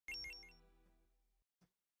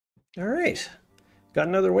Alright. Got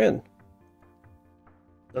another win.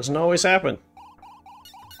 Doesn't always happen.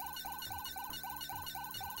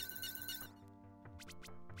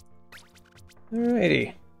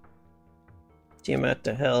 Alrighty. Tiamat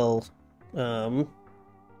to hell.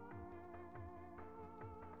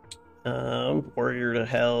 Warrior to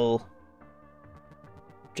hell.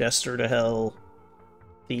 Jester to hell.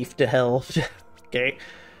 Thief to hell. Okay.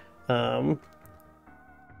 Pyromancer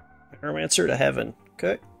to heaven.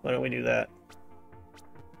 Okay, why don't we do that?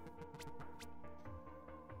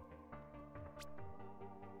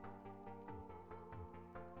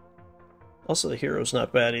 Also, the hero's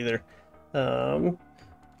not bad either. Yeah,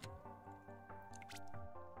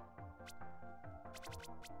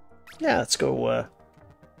 let's go,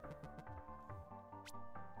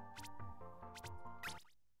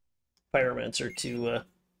 Pyromancer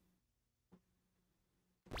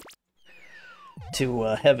to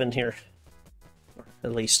heaven here. Or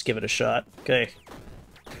at least give it a shot. Okay.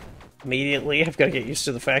 Immediately, I've got to get used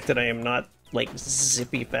to the fact that I am not, like,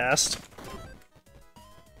 zippy fast.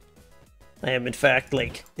 I am, in fact,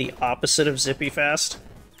 like, the opposite of zippy fast.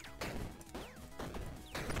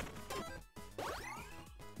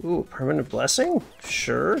 Ooh, permanent blessing?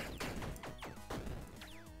 Sure.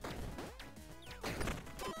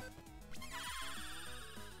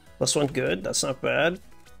 +1 good, that's not bad.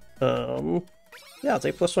 Yeah, I'll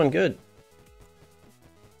take +1 good.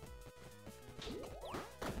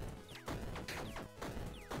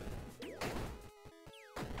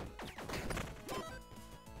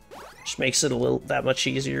 Just makes it a little that much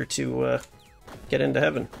easier to get into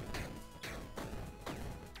heaven.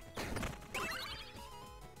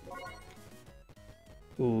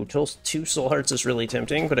 Ooh, 2 soul hearts is really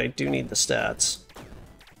tempting, but I do need the stats.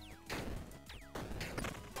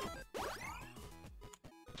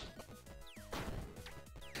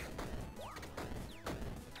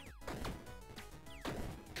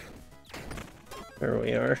 There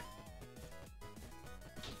we are.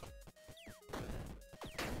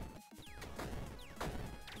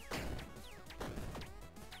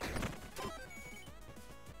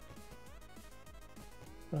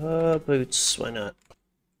 Boots, why not?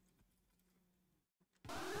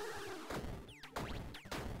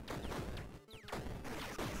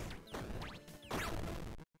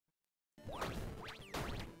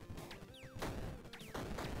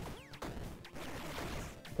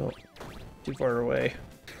 Oh, too far away.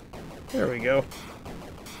 There we go.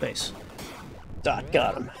 Nice. Dot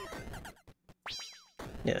got him.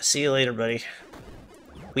 Yeah, see you later, buddy.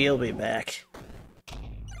 We'll be back.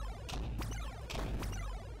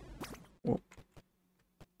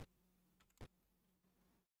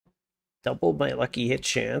 Doubled my lucky hit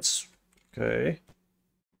chance. Okay.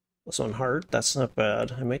 +1 heart, that's not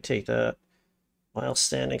bad. I might take that. While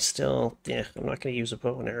standing still. Yeah, I'm not going to use a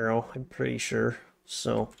bow and arrow, I'm pretty sure.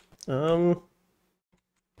 So, yeah,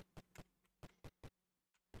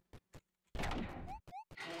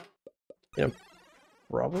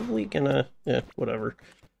 probably gonna, yeah, whatever.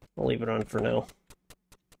 I'll leave it on for now.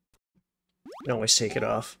 You can always take it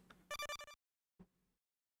off.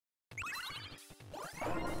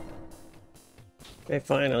 Okay,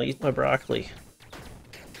 fine, I'll eat my broccoli.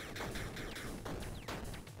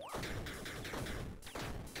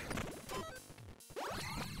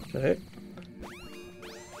 Okay.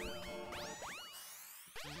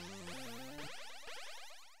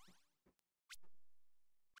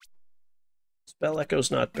 Spell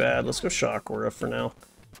Echo's not bad. Let's go Shock Aura for now.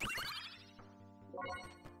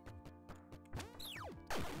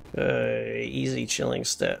 Easy Chilling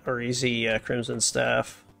Staff, or easy Crimson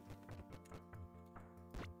Staff.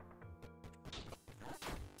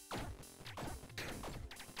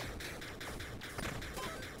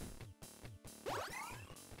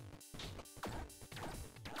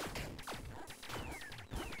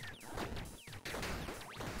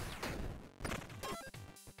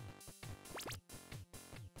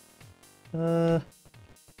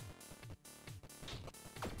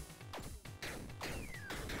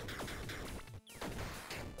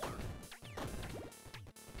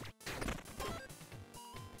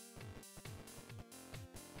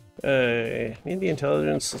 Need the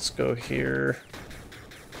intelligence. Let's go here.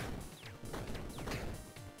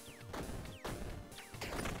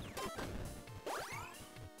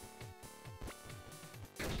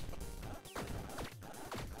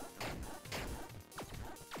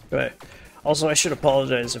 Okay. Also, I should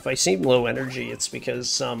apologize if I seem low energy. It's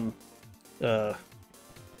because yeah,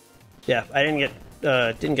 I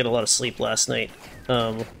didn't get a lot of sleep last night.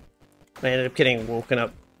 I ended up getting woken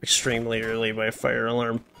up extremely early by a fire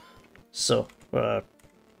alarm. So,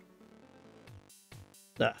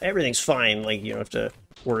 everything's fine, like, you don't have to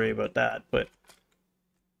worry about that, but...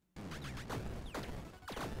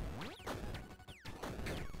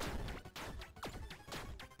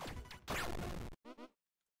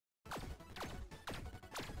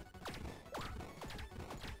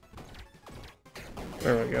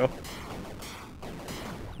 There we go.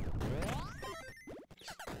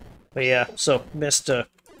 But yeah, so missed a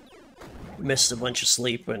bunch of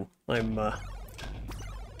sleep, and I'm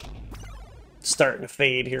starting to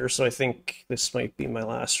fade here, so I think this might be my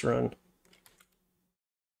last run.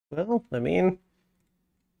 Well, I mean,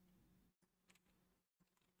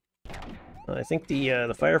 I think the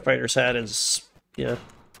firefighter's hat is, yeah,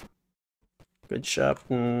 good shot,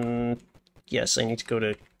 and yes, I need to go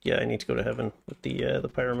to heaven with the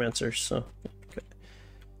Pyromancer, so okay.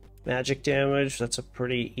 Magic damage, that's a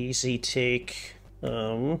pretty easy take.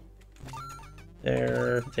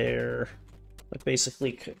 There. That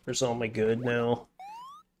basically covers all my good now.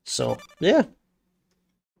 So, yeah.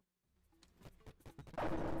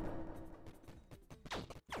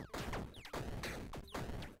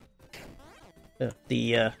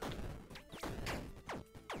 Yeah,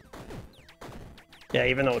 yeah,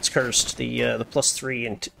 even though it's cursed, the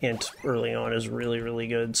 +3 int early on is really, really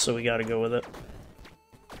good, so we gotta go with it.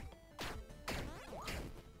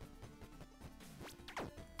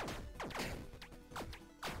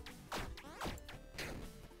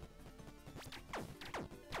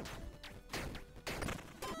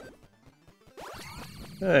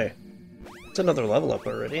 Hey, it's another level up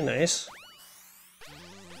already, nice.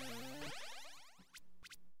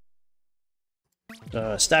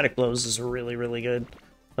 Static blows is really, really good.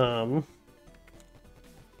 Yeah,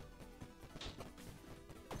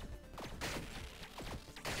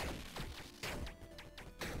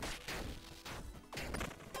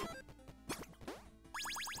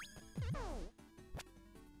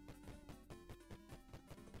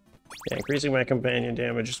 increasing my companion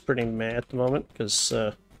damage is pretty meh at the moment, because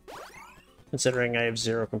considering I have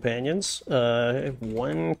 0 companions. I have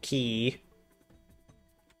 1 key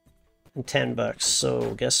and $10,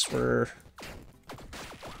 so guess we're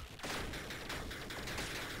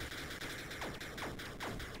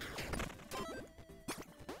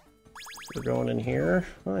going in here.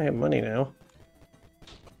 Oh, I have money now.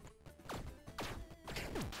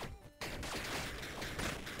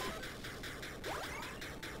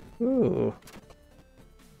 Ooh.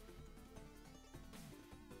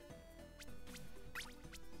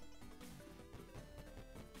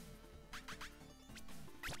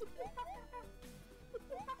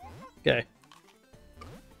 Okay.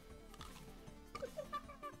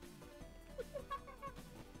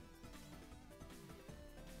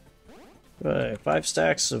 Right, 5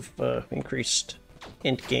 stacks of increased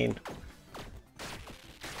int gain.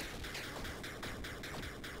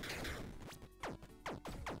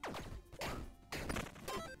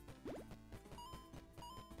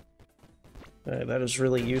 That is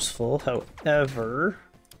really useful. However,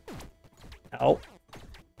 ow.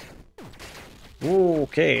 Ooh,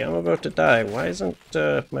 okay, I'm about to die. Why isn't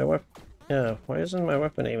my weapon? Yeah, why isn't my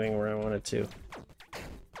weapon aiming where I want it to?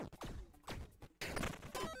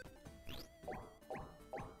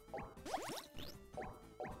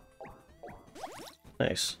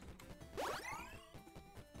 Nice.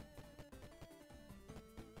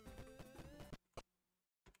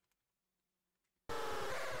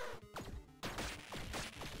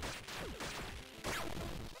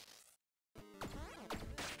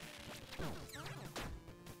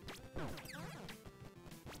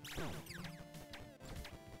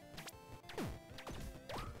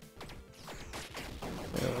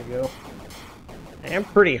 There we go. I am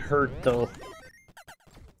pretty hurt, though.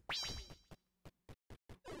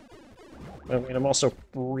 I mean, I'm also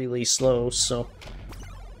really slow, so...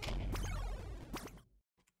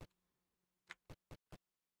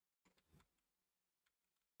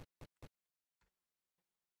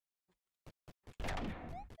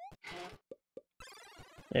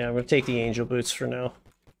 Yeah, I'm gonna take the angel boots for now.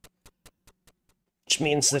 Which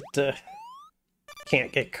means that,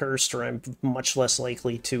 can't get cursed, or I'm much less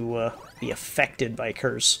likely to, be affected by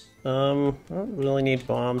curse. I don't really need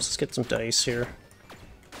bombs. Let's get some dice here.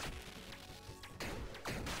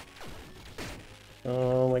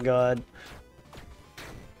 Oh my god.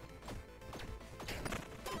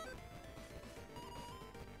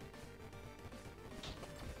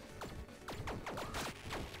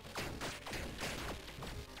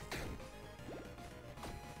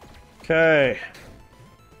 Okay.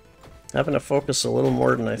 Having to focus a little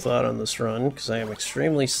more than I thought on this run, because I am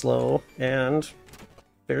extremely slow and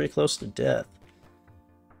very close to death.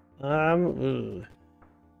 Ugh.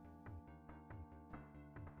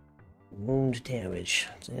 Wound damage.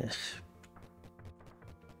 Ugh.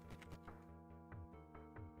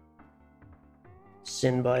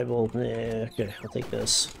 Sin Bible. Okay, I'll take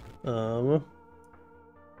this. Don't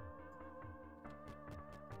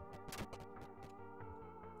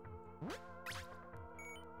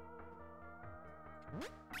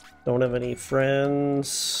have any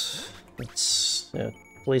friends. Let's, yeah,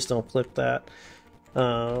 please don't clip that.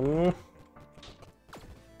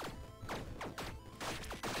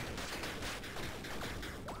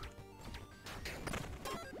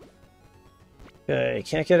 Okay,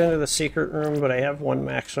 can't get into the secret room, but I have 1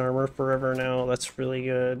 max armor forever now. That's really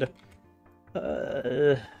good. I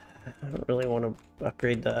don't really want to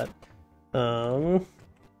upgrade that.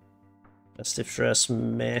 Festive dress,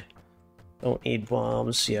 meh. Don't need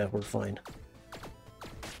bombs. Yeah, we're fine.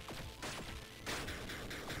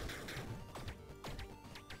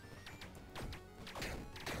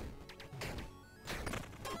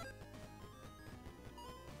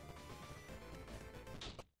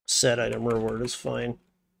 Set item reward is fine.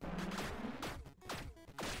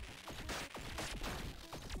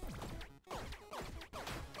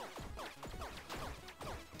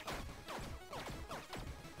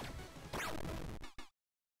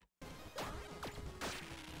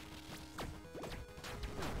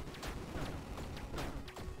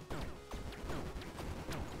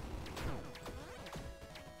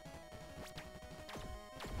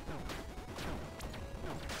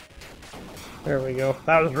 There we go.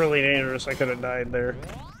 That was really dangerous. I could have died there.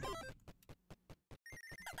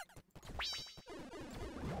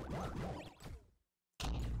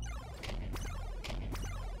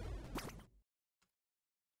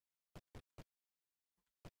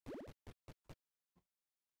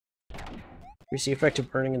 We see effective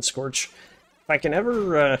burning and scorch. If I can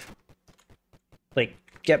ever, like,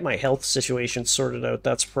 get my health situation sorted out,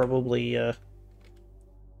 that's probably,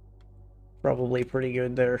 probably pretty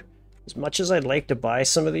good there. As much as I'd like to buy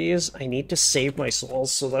some of these, I need to save my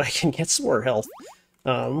souls so that I can get some more health.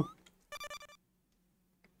 Because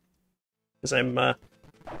I'm,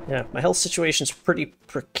 yeah, my health situation's pretty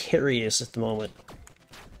precarious at the moment.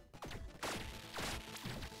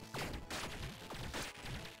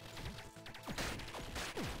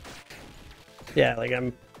 Yeah, like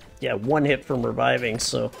I'm, yeah, 1 hit from reviving,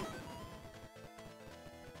 so...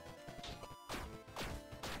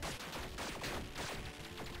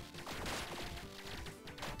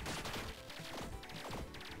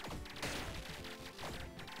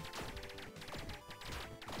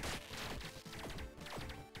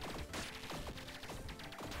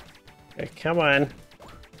 Okay, come on.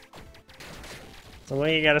 So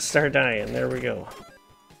you gotta start dying. There we go.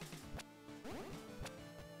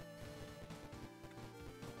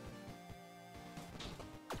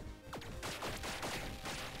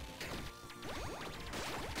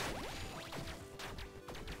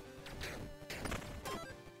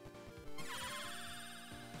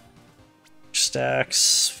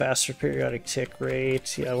 Stacks, faster periodic tick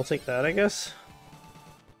rate. Yeah, we'll take that, I guess.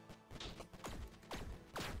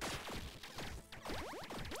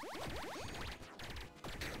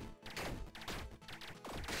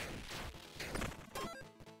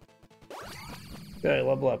 Okay,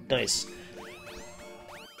 level up. Nice.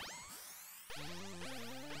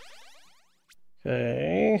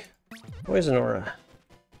 Okay. Poison aura.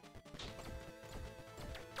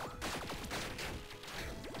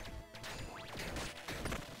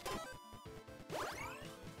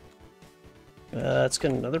 Let's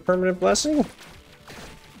get another permanent blessing.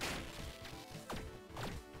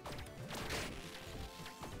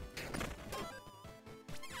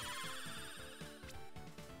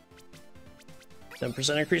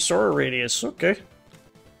 10% increased aura radius. Okay.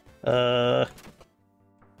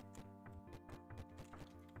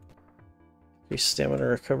 Increased stamina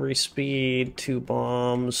recovery speed, 2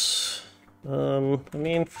 bombs. I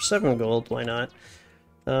mean, for 7 gold, why not?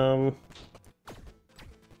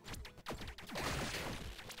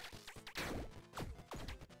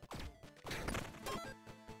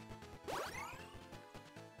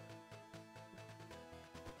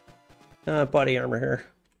 Body armor here.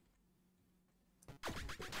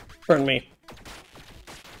 Pardon me.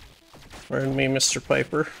 Pardon me, Mr.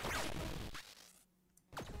 Piper.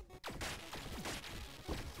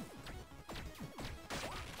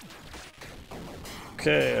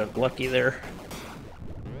 Okay, I'm lucky there.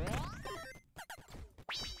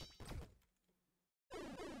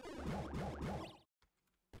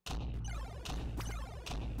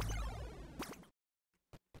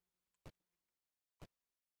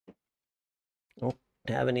 Don't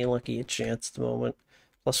have any lucky chance at the moment.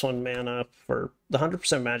 +1 mana for the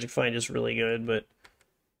 100% magic find is really good, but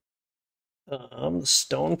The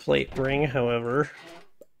stone plate ring, however,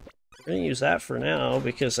 we're going to use that for now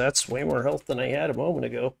because that's way more health than I had a moment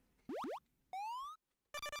ago.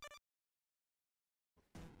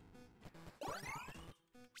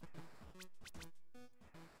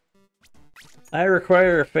 I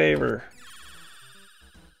require a favor.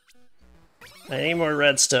 I need more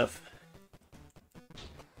red stuff.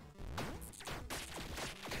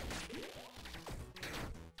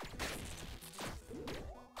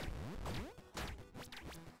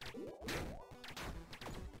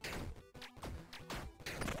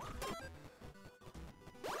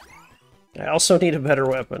 I also need a better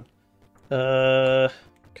weapon. Okay.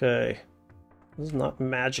 This is not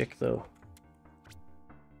magic, though.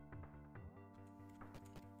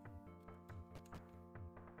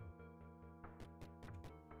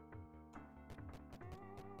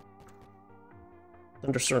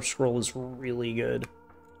 Thunderstorm Scroll is really good.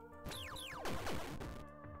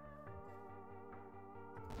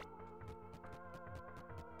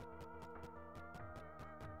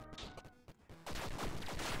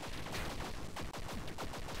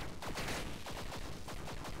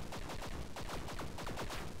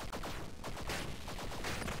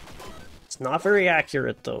 It's not very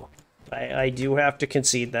accurate, though. I do have to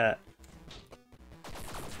concede that.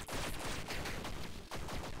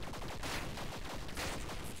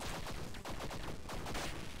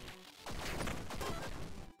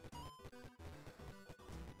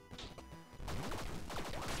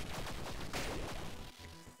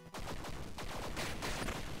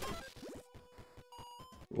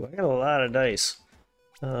 Ooh, I got a lot of dice.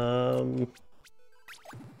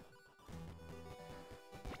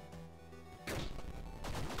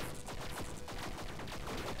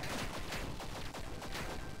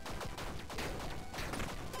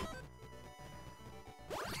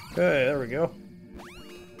 Okay, there we go.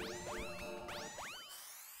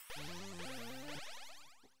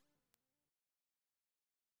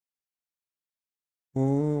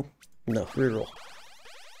 No, reroll.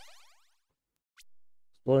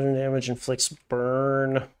 Explosion damage inflicts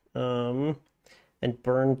burn, and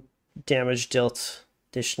burn damage dealt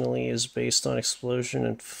additionally is based on explosion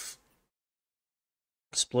and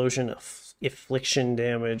affliction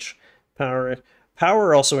damage.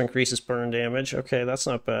 Power also increases burn damage. Okay, that's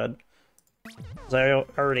not bad. 'Cause I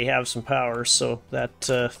already have some power, so that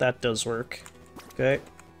that does work. Okay,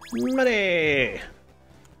 money.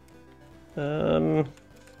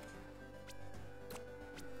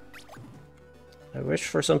 I wish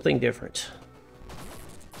for something different.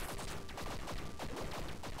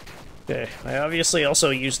 Okay, I obviously also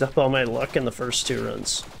used up all my luck in the first 2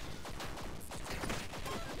 runs.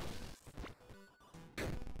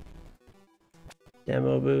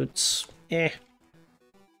 Demo boots. Eh.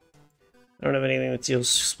 I don't have anything that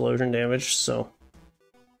deals explosion damage, so...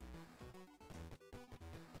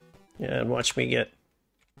 Yeah, and watch me get...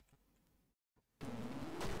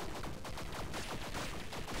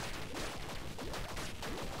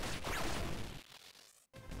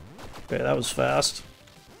 Okay, that was fast.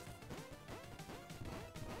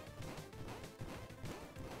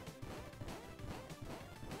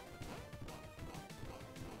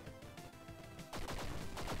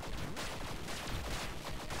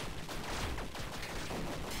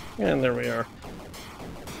 And there we are.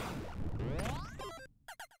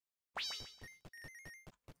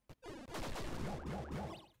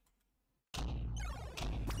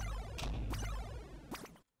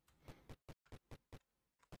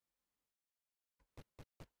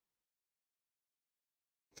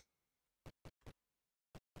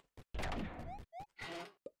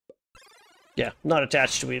 Yeah, not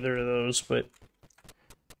attached to either of those, but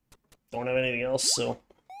don't have anything else, so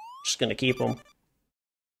just gonna keep them.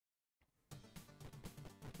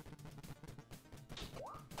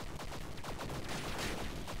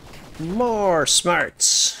 More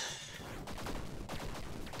smarts.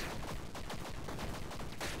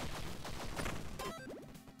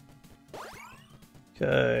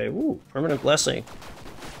 Okay, ooh, permanent blessing.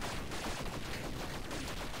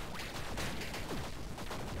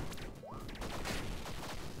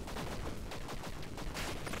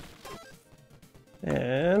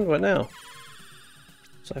 And what now?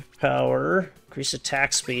 +5 power, increase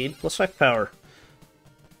attack speed, +5 power.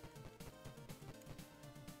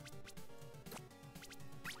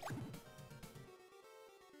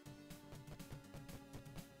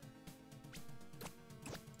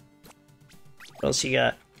 What else you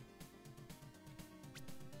got?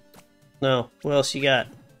 No, what else you got?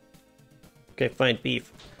 Okay, fine,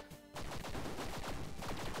 beef.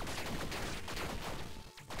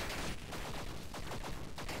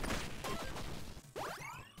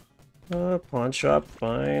 Pawn shop,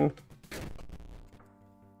 fine.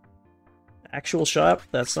 Actual shot?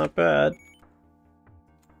 That's not bad.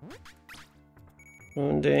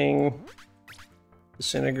 Wounding.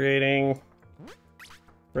 Disintegrating.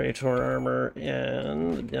 Praetor armor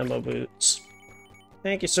and demo boots.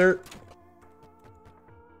 Thank you, sir.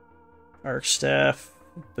 Arc staff.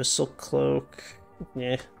 Abyssal cloak.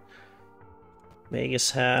 Yeah.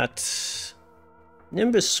 Magus hat.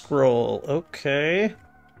 Nimbus scroll. Okay.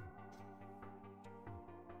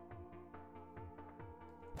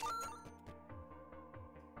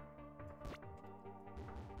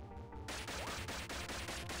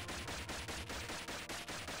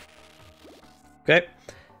 Okay.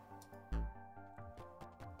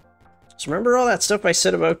 So remember all that stuff I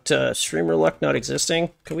said about streamer luck not existing?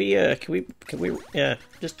 Can we, yeah,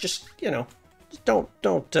 just you know, just don't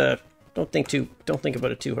think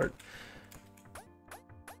about it too hard.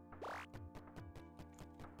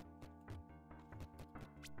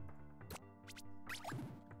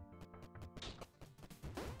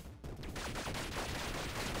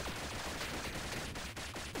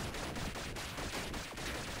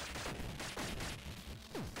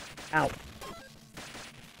 Ow.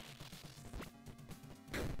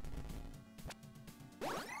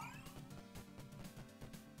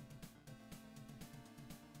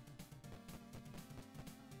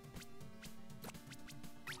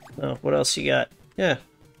 Oh, what else you got? Yeah,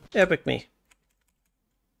 epic me.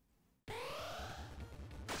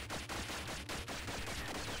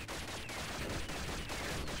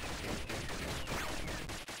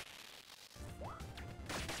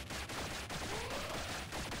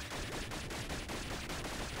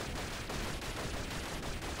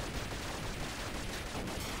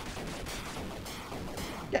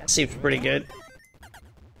 Yeah, seems pretty good.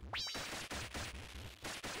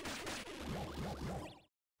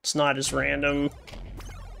 It's not as random.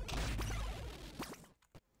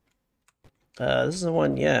 This is the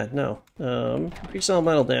one, yeah, no. Increase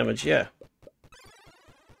elemental damage, yeah.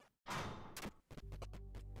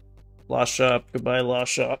 Law shop, goodbye law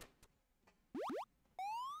shop.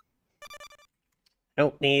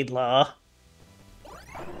 Don't need law.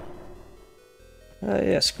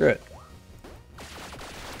 Yeah, screw it.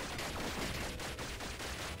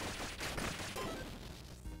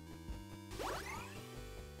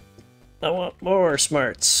 I want more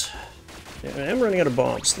smarts. Yeah, I'm running out of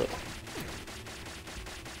bombs, though.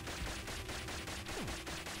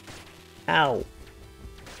 Ow.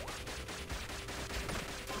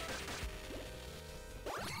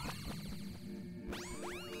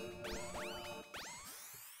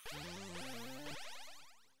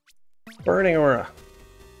 Burning aura.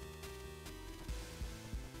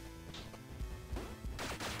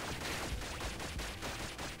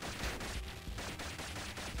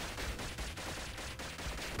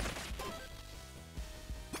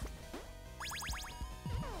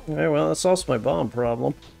 Okay, well, that solves my bomb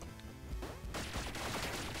problem.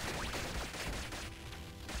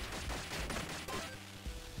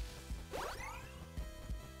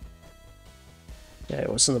 Yeah,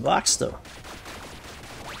 what's in the box, though?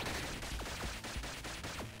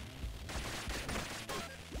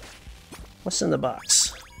 What's in the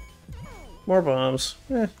box? More bombs.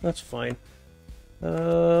 That's fine.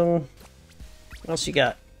 What else you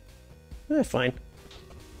got? Fine.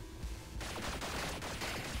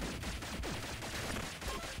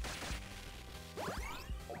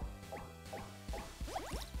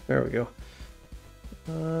 There we go.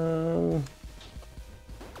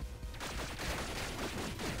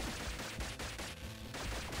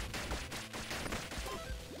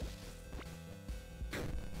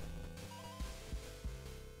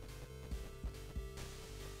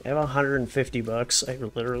 I have 150 bucks. I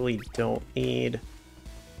literally don't need.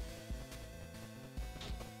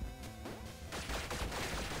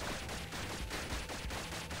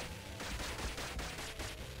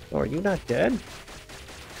 Oh, are you not dead?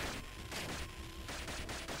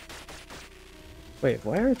 Wait,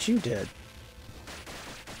 why aren't you dead?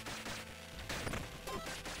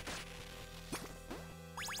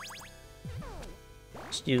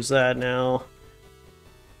 Just use that now.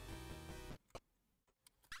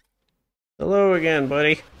 Hello again,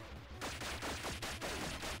 buddy.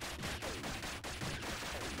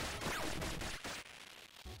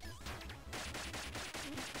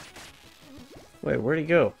 Wait, where'd he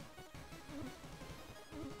go?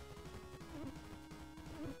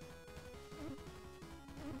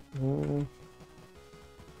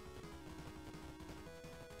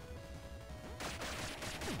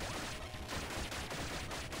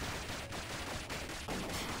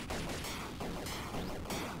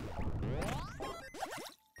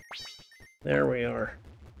 There we are.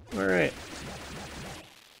 All right.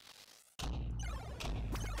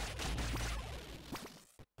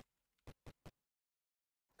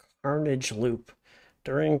 Carnage Loop.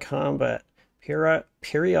 During combat,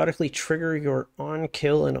 periodically trigger your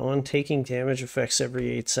on-kill and on-taking damage effects every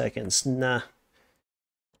 8 seconds. Nah.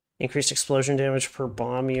 Increased explosion damage per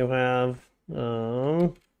bomb you have.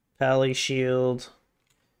 Pally Shield.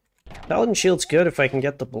 Paladin Shield's good if I can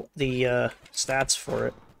get the stats for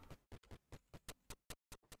it.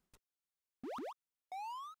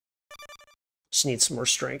 Just need some more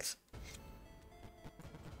strength.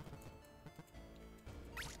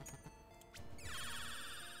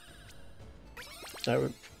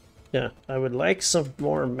 I would like some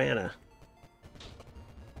more mana.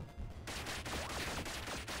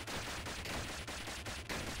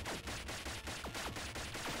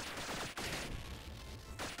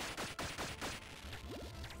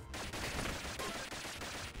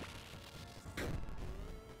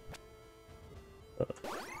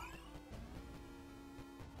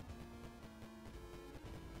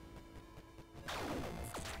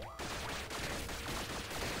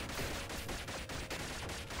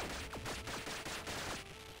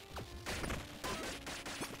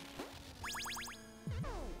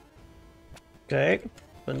 Okay,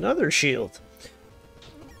 another shield.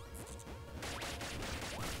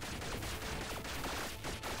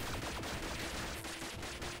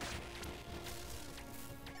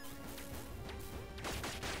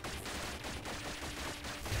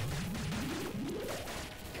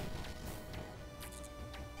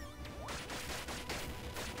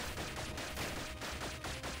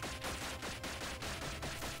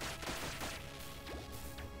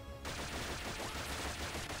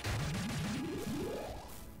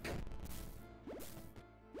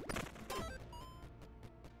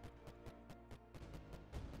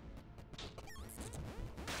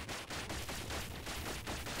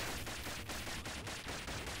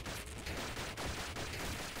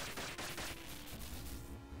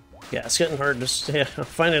 Yeah, it's getting hard to. Yeah, I'm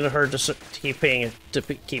finding it hard to keep paying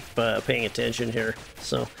attention here.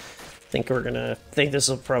 So, I think this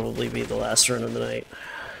will probably be the last run of the night.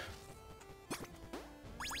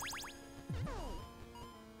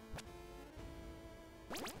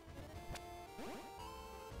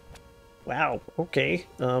 Wow. Okay.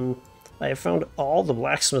 I have found all the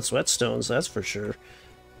blacksmith's whetstones. That's for sure.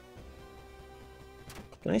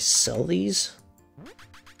 Can I sell these?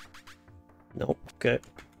 Nope. Okay.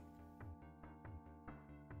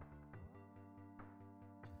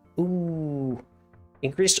 Ooh,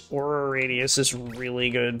 increased aura radius is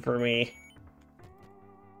really good for me.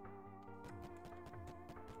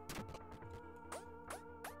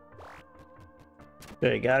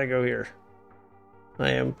 Okay, gotta go here.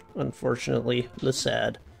 I am, unfortunately,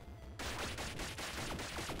 sad.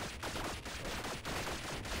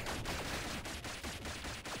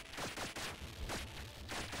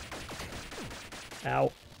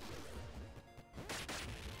 Ow.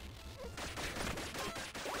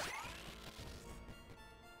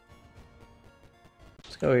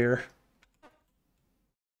 Go here.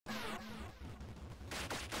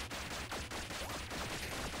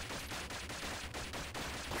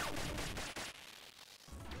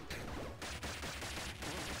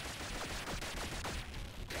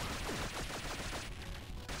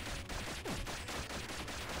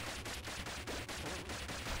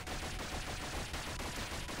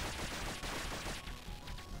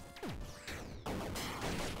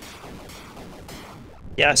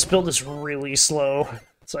 Yeah, this build is really slow,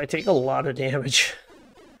 so I take a lot of damage.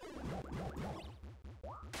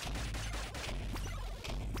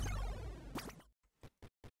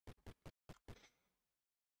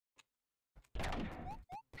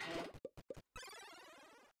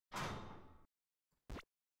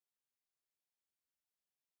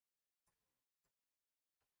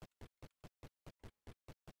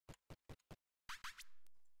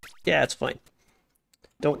 Yeah, it's fine.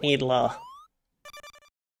 Don't need law.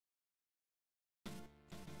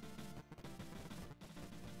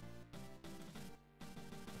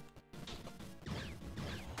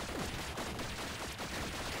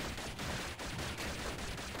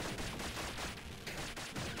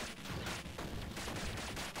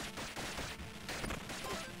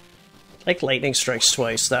 Like lightning strikes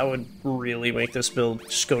twice, that would really make this build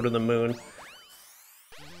just go to the moon.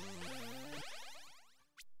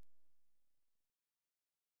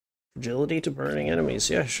 Agility to burning enemies,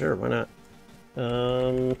 yeah, sure, why not?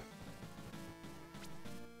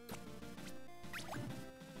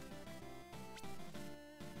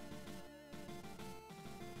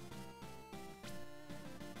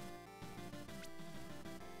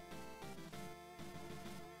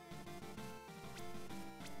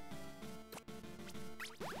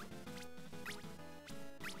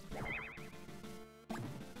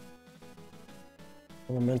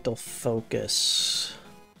 Elemental focus.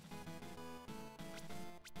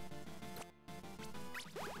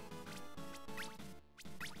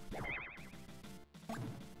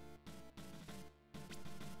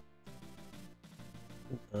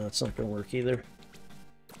 That's not gonna work either.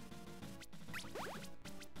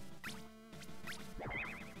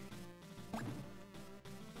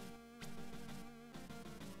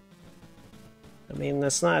 I mean,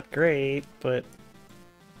 that's not great, but...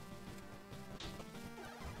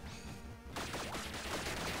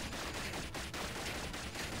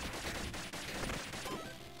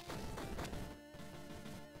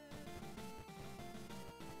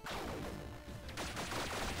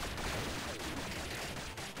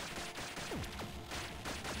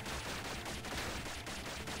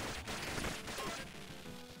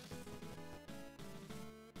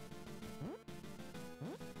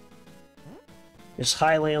 It's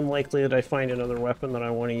highly unlikely that I find another weapon that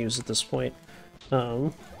I want to use at this point.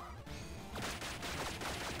 Also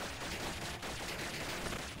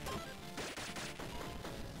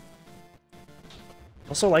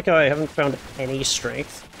like how I haven't found any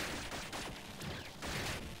strength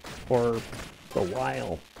for a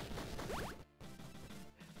while.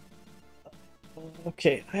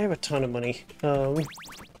 Okay, I have a ton of money.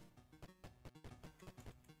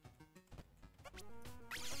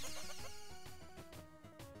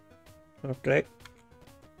 Okay.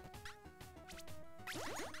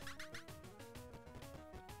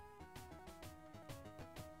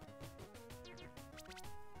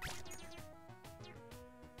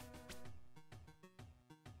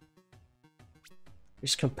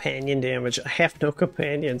 There's companion damage. I have no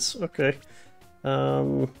companions. Okay.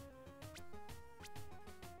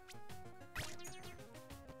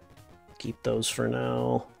 Keep those for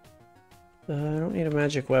now. I don't need a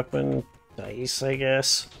magic weapon. Dice, I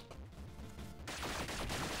guess.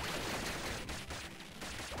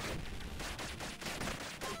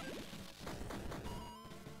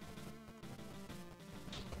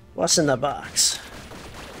 What's in the box?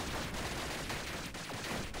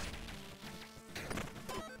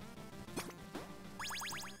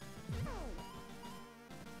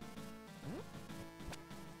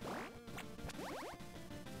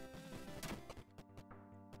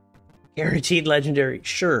 Guaranteed legendary,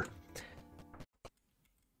 sure.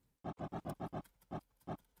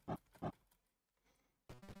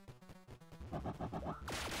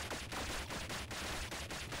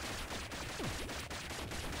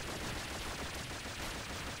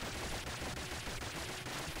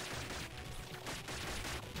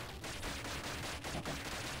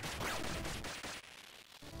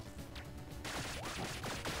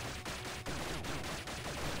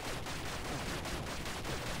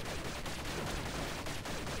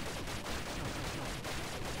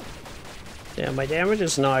 Yeah, my damage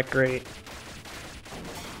is not great.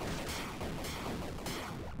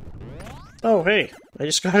 Oh, hey, I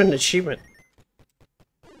just got an achievement.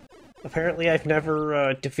 Apparently I've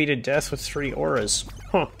never defeated death with 3 auras.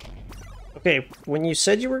 Huh. Okay, when you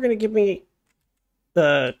said you were going to give me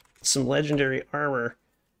some legendary armor,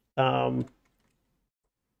 I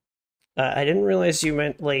didn't realize you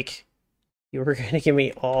meant, like, you were going to give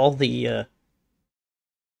me all the,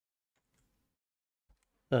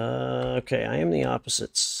 okay, I am the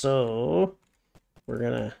opposite, so we're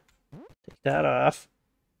gonna take that off.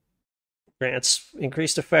 Grants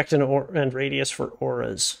increased effect and radius for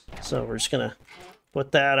auras. So we're just gonna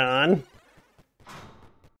put that on.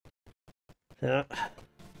 Yeah.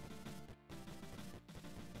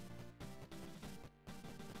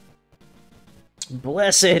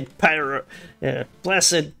 Blessed Pyro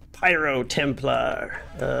Templar.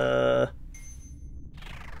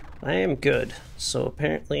 I am good, so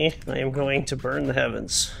apparently I am going to burn the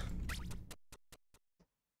heavens.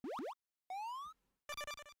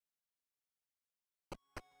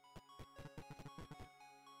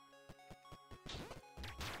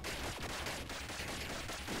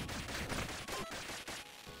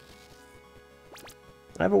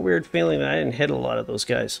 I have a weird feeling that I didn't hit a lot of those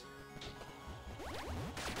guys.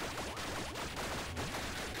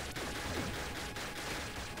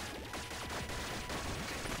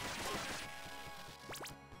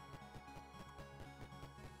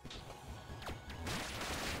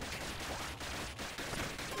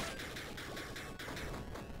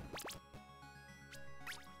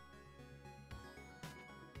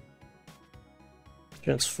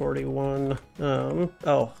 Against 41.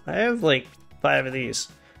 Oh, I have like 5 of these.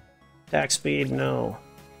 Attack speed, no.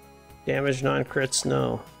 Damage non-crits,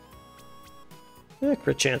 no.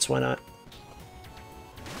 Crit chance, why not?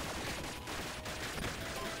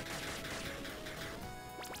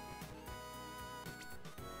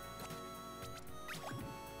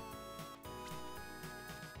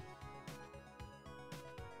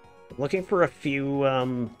 Looking for a few,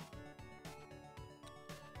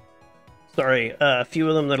 sorry, a few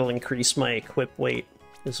of them that'll increase my equip weight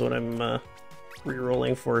is what I'm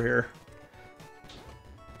re-rolling for here.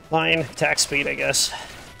 Fine, attack speed, I guess.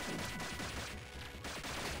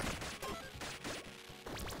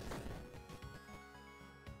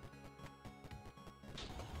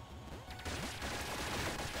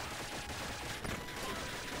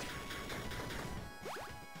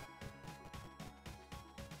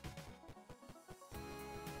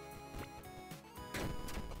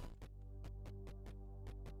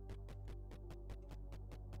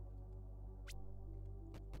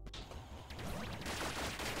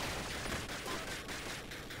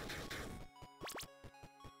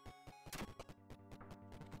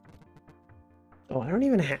 Oh, I don't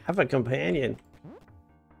even have a companion.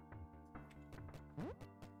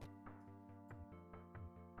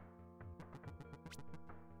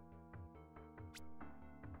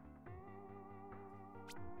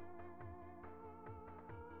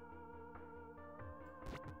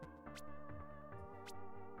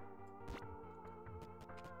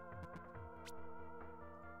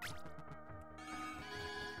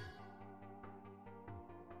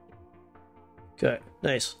 Okay,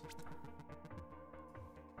 nice.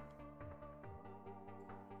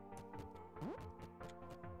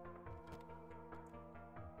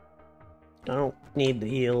 I don't need the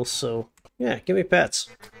heal, so yeah, give me pets.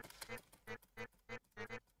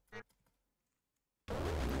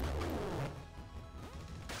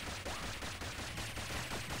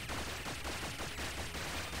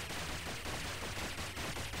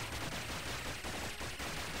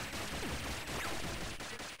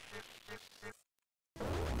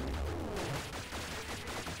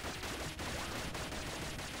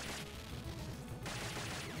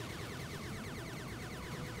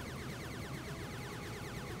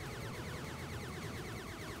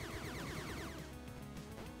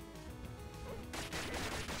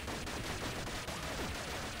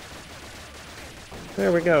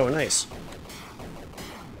 There we go, nice.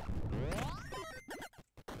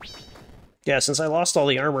 Yeah, since I lost all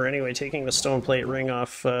the armor anyway, taking the stone plate ring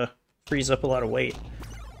off frees up a lot of weight.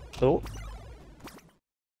 Oh.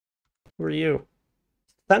 Who are you?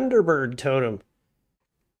 Thunderbird Totem.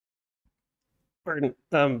 Pardon.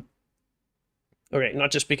 Okay, not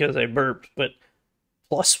just because I burped, but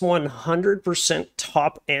plus 100%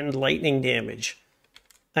 top-end lightning damage.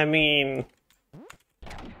 I mean,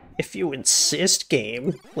 if you insist,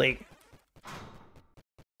 game, like...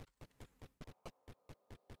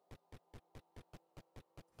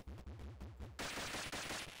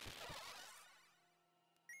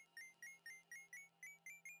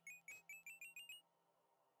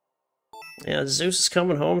 Yeah, Zeus is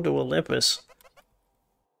coming home to Olympus.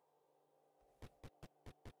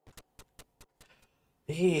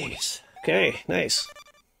 Jeez. Okay, nice.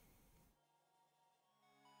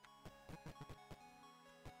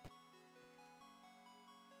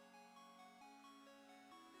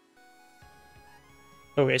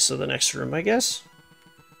 Okay, so the next room, I guess?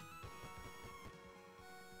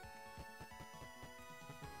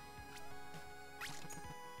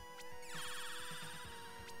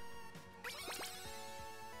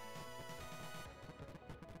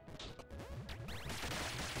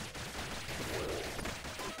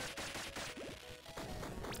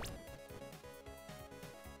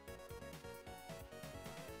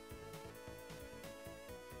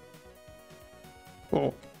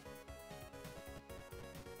 Oh.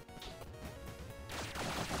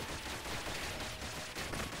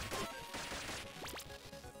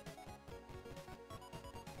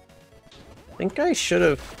 I think I should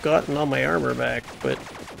have gotten all my armor back, but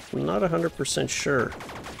I'm not 100% sure.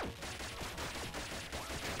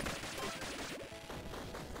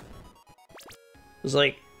 It's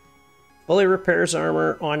like, fully repairs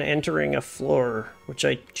armor on entering a floor, which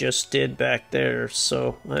I just did back there,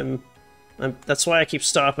 so that's why I keep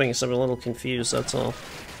stopping, because I'm a little confused, that's all.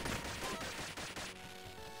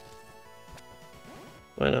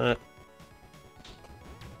 Why not?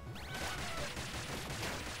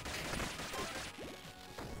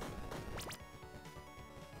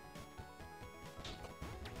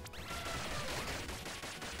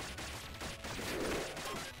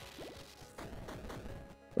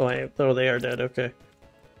 Oh, they are dead, okay.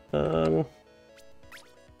 I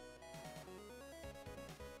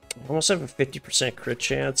almost have a 50% crit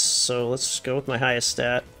chance, so let's go with my highest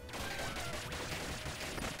stat.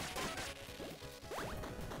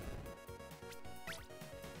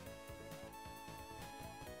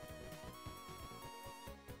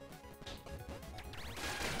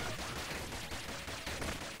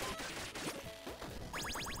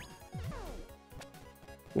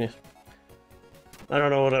 Yeah. I don't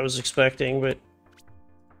know what I was expecting, but...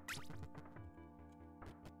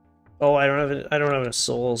 Oh, I don't have any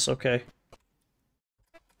souls, okay.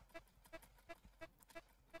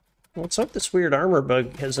 What's up? This weird armor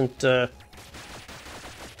bug hasn't,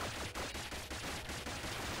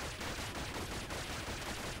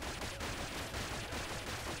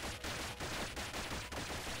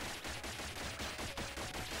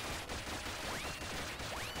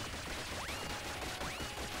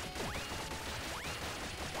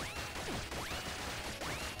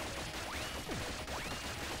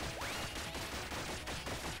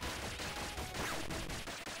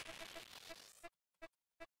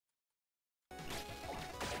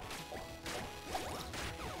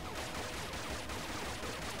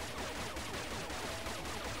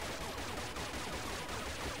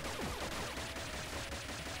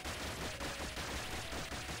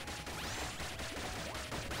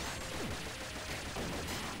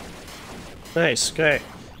 Nice, okay.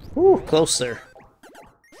 Ooh, close there.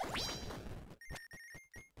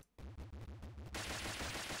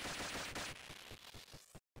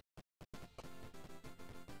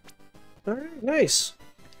 Alright, nice.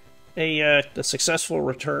 A successful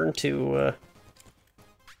return to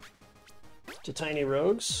Tiny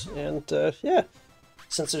Rogues, and yeah,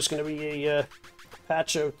 since there's going to be a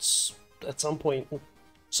patch out at some point in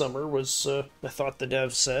summer, was I thought the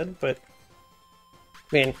devs said, but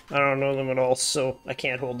I mean, I don't know them at all, so I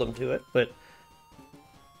can't hold them to it, but...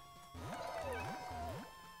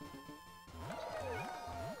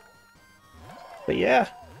 But yeah,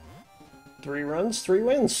 3 runs, 3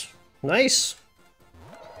 wins. Nice!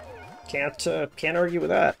 Can't argue with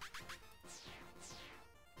that.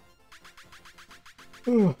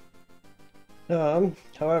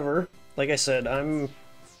 However, like I said, I'm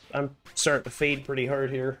starting to fade pretty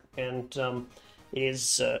hard here, and it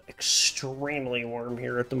is extremely warm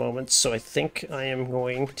here at the moment, so I think I am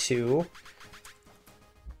going to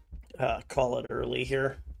call it early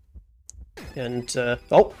here. And,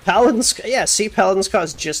 oh, Paladin's, yeah, see, Paladin's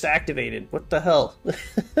Cause just activated. What the hell?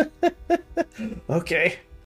 Okay.